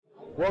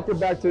Welcome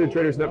back to the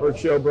Traders Network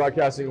Show,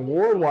 broadcasting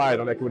worldwide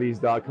on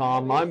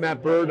equities.com. I'm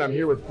Matt Bird. I'm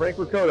here with Frank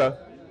Ricotta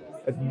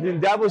in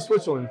Davos,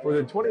 Switzerland for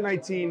the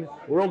 2019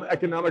 World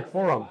Economic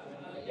Forum.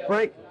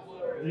 Frank,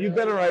 you've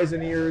been our eyes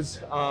and ears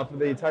for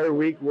the entire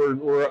week.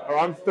 We're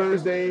on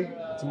Thursday.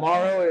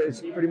 Tomorrow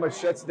it pretty much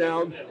shuts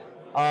down.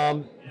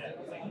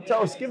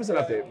 Tell us, give us an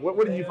update.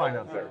 What did you find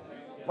out there?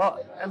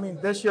 Well, I mean,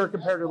 this year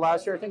compared to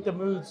last year, I think the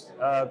mood's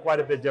quite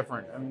a bit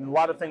different. I mean, a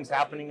lot of things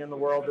happening in the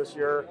world this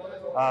year,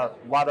 a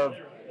lot of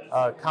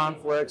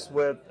conflicts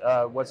with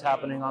what's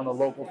happening on the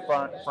local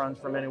fronts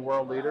for many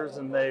world leaders,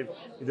 and they've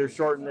either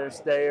shortened their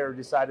stay or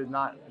decided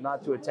not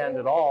to attend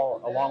at all,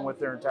 along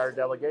with their entire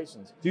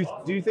delegations. Do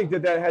you think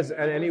that has in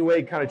any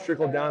way kind of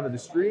trickled down to the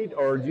street,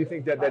 or do you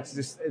think that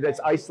that's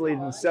isolated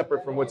and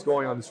separate from what's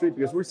going on the street?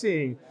 Because we're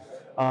seeing,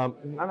 I'm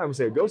not going to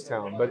say a ghost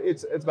town, but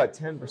it's about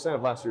 10%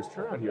 of last year's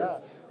turnout here. Yeah.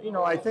 You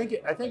know, I think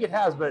it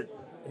has, but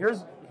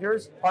here's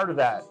part of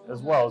that as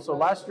well. So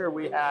last year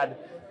we had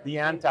the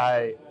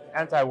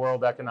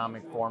anti-World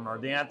Economic Forum, or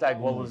the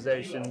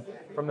anti-globalization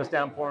from the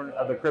standpoint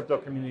of the crypto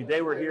community.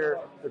 They were here.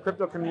 The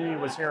crypto community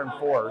was here in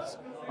force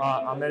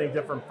on many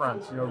different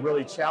fronts. You know,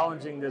 really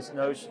challenging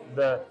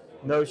the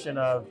notion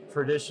of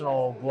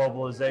traditional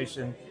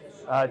globalization,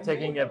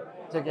 taking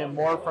it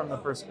more from the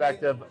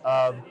perspective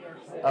of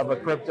a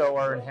crypto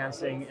or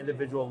enhancing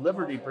individual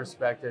liberty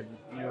perspective.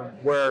 You know,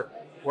 where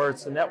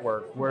it's a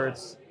network, where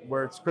it's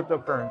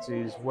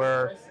cryptocurrencies,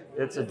 where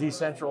it's a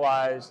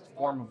decentralized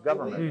form of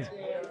government.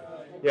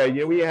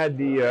 Yeah, we had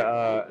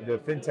the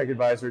fintech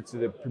advisor to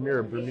the premier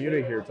of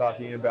Bermuda here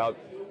talking about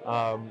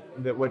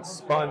that what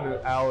spun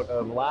out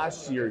of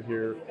last year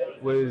here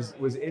was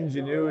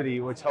ingenuity,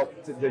 which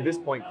helped at this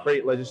point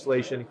create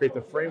legislation, create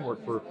the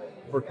framework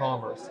for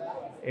commerce.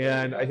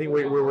 And I think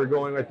where we're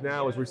going with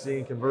now is we're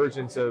seeing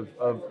convergence of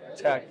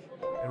tech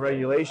and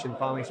regulation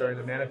finally starting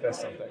to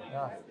manifest something.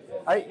 Yeah.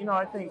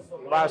 I think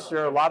last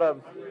year a lot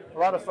of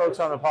folks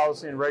on the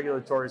policy and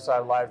regulatory side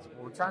of life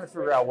were trying to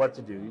figure out what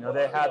to do. You know,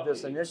 they had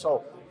this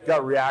initial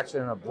gut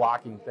reaction of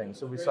blocking things.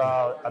 So we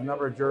saw a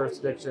number of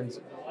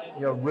jurisdictions,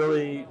 you know,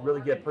 really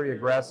get pretty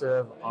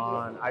aggressive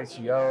on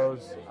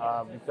ICOs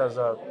because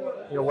of,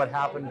 you know, what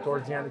happened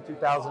towards the end of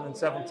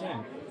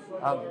 2017.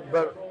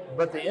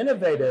 But the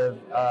innovative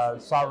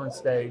sovereign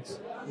states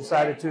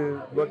decided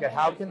to look at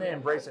how can they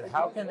embrace it,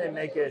 how can they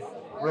make it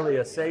really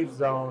a safe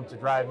zone to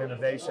drive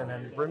innovation,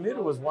 and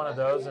Bermuda was one of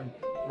those, and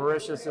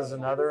Mauritius is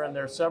another, and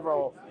there's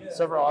several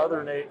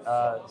other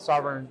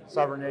sovereign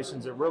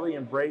nations that really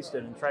embraced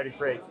it and tried to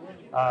create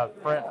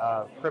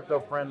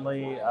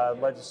crypto-friendly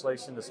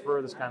legislation to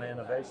spur this kind of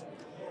innovation.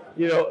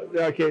 You know,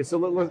 okay, so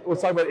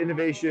let's talk about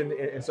innovation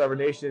in sovereign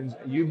nations.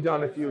 You've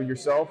done a few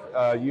yourself.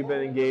 You've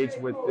been engaged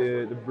with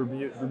the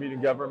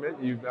Bermudan government.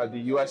 You've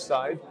the U.S.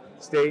 side,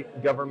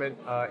 state government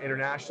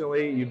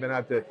internationally. You've been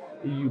at the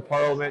EU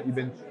Parliament.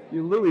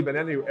 You've literally been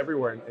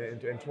everywhere in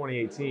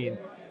 2018.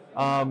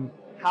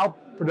 How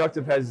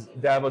productive has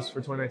Davos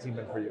for 2019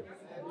 been for you?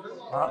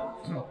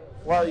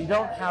 Well, you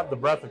don't have the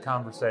breadth of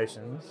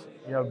conversations,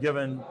 you know,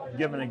 given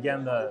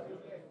again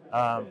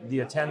the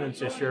attendance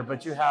this year,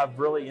 but you have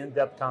really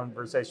in-depth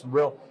conversation,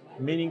 real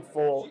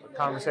meaningful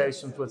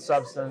conversations with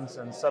substance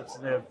and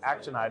substantive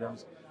action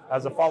items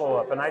as a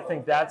follow-up. And I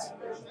think that's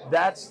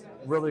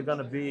really going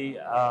to be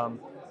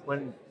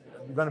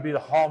the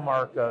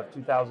hallmark of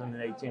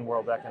 2018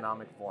 World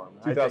Economic Forum.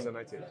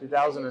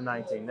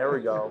 2019. There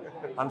we go.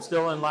 I'm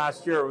still in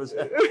last year. It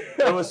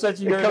was such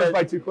a year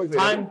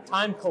that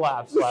time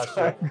collapsed last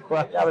year.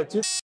 Yeah, but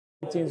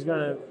 2018 is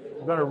going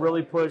to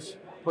really push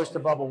the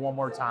bubble one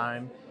more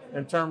time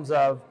in terms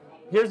of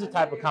here's the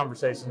type of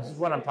conversations. This is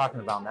what I'm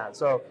talking about, Matt.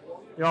 So,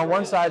 you know, on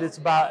one side,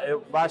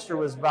 last year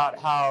was about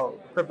how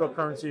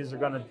cryptocurrencies are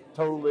going to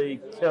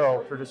totally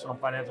kill traditional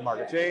financial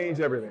markets.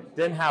 Change everything.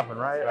 Didn't happen,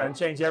 right? And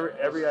change every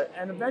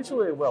and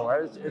eventually it will,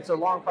 right? It's a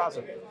long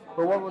process.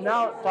 But what we're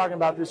now talking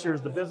about this year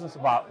is the business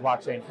of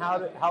blockchain.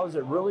 How is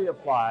it really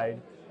applied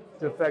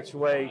to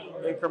effectuate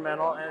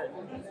incremental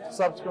and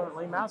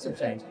subsequently massive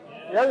change?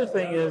 The other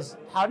thing is,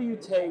 how do you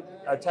take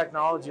a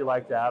technology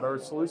like that or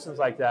solutions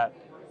like that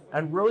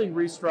and really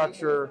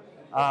restructure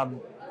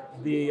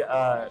the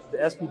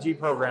SPG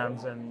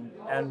programs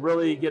and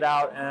really get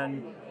out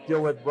and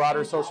deal with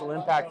broader social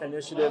impact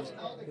initiatives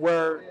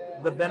where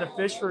the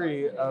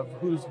beneficiary of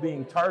who's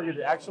being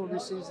targeted actually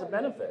receives the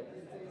benefit.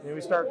 You know,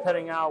 we start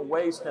cutting out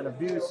waste and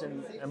abuse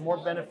and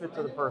more benefit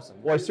to the person.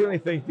 Well, I certainly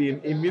think the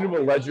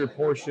immutable ledger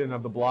portion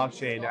of the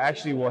blockchain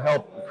actually will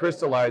help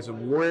crystallize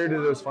where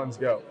do those funds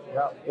go.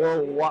 Yeah.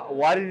 Or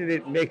why didn't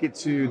it make it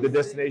to the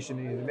destination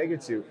it needed to make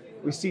it to?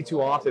 We see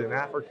too often in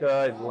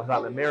Africa, in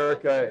Latin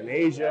America, in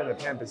Asia, in the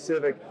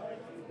Pan-Pacific,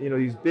 you know,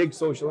 these big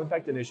social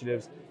impact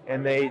initiatives,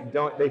 and they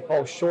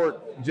fall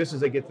short just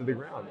as they get to the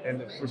ground. And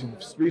the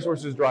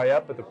resources dry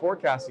up, but the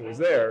forecasting is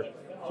there.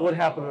 So what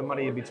happened to the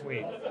money in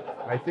between?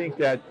 I think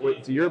that,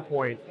 to your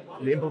point,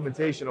 the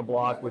implementation of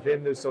block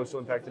within those social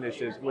impact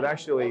initiatives would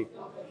actually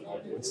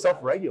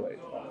self-regulate.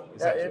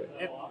 Yeah,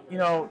 you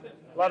know,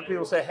 A lot of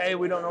people say, hey,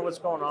 we don't know what's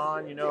going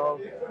on, a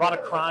lot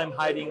of crime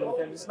hiding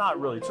within. It's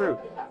not really true.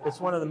 It's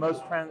one of the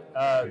most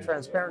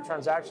transparent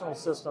transactional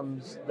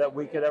systems that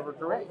we could ever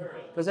create,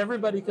 because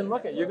everybody can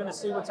look at it. You're going to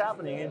see what's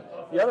happening. And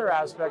the other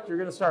aspect, you're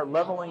going to start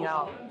leveling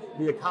out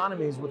the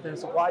economies within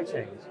supply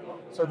chains.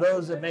 So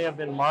those that may have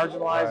been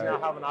marginalized now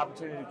have an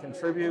opportunity to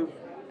contribute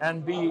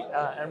and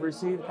and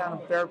receive kind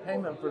of fair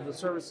payment for the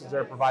services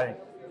they're providing.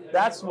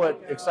 That's what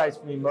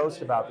excites me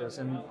most about this,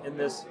 and in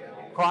this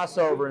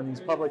crossover in these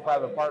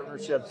public-private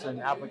partnerships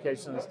and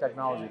application of this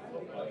technology.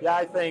 Yeah,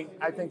 I think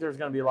there's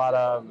going to be a lot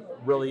of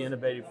really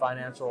innovative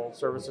financial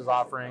services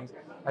offerings.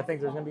 I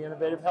think there's going to be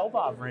innovative health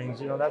offerings.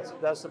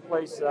 That's the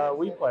place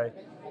we play.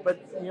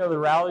 But the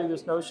reality of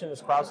this notion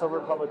is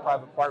crossover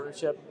public-private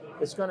partnership.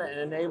 It's going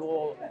to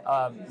enable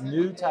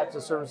new types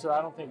of services.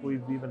 I don't think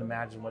we've even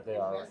imagined what they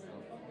are right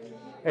now.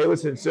 Hey,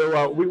 listen.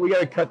 So we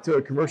got to cut to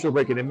a commercial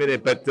break in a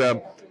minute, but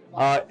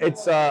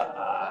it's.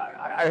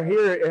 I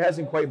hear it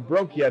hasn't quite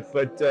broke yet,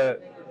 but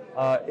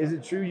is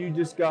it true you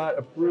just got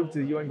approved to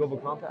the UN Global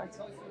Compact?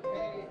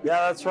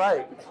 Yeah, that's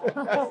right.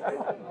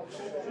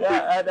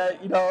 Yeah, and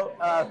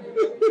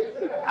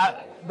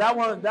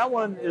that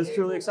one is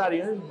truly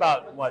exciting. There's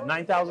about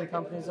 9,000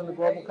 companies in the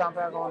Global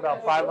Compact, only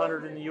about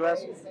 500 in the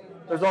U.S.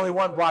 There's only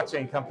one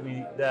blockchain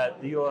company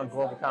that the UN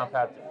Global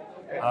Compact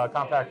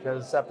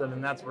has accepted,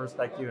 and that's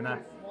VersaIQ. And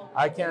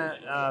I can't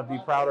be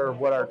prouder of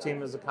what our team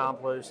has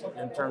accomplished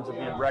in terms of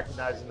being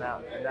recognized in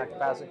that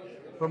capacity.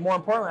 But more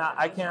importantly,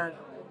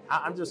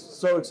 I'm just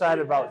so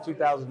excited about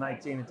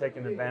 2019 and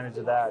taking advantage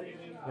of that,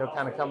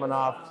 kind of coming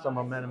off some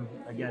momentum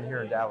again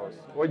here in Davos.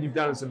 What you've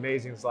done is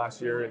amazing this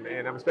last year,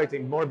 and I'm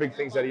expecting more big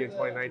things out of you in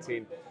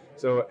 2019.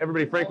 So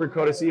everybody, Frank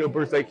Ricotta, CEO of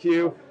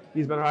VersaIQ,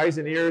 he's been our eyes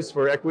and ears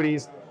for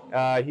equities.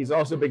 He's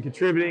also been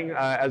contributing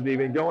as we've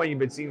been going. You've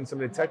been seeing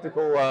some of the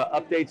technical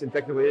updates and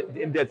technical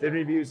in-depth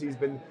interviews he's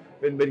been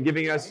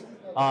giving us.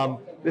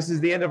 This is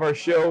the end of our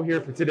show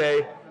here for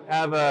today.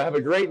 Have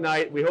a great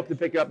night. We hope to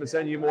pick up and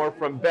send you more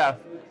from Beth,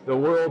 the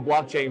World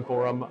Blockchain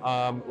Forum,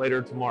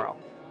 later tomorrow.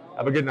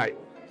 Have a good night.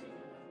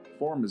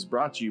 Forum is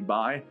brought to you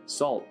by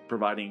Salt,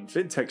 providing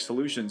fintech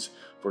solutions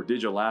for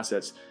digital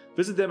assets.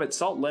 Visit them at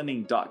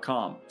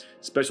saltlending.com.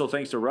 Special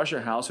thanks to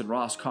Russia House and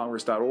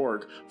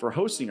rosscongress.org for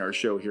hosting our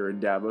show here in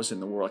Davos in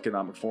the World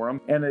Economic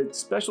Forum. And a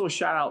special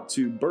shout out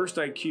to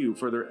BurstIQ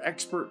for their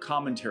expert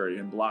commentary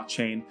in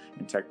blockchain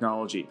and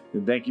technology.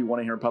 And thank you,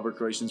 1-800 Public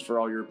Relations, for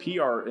all your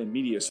PR and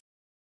media support.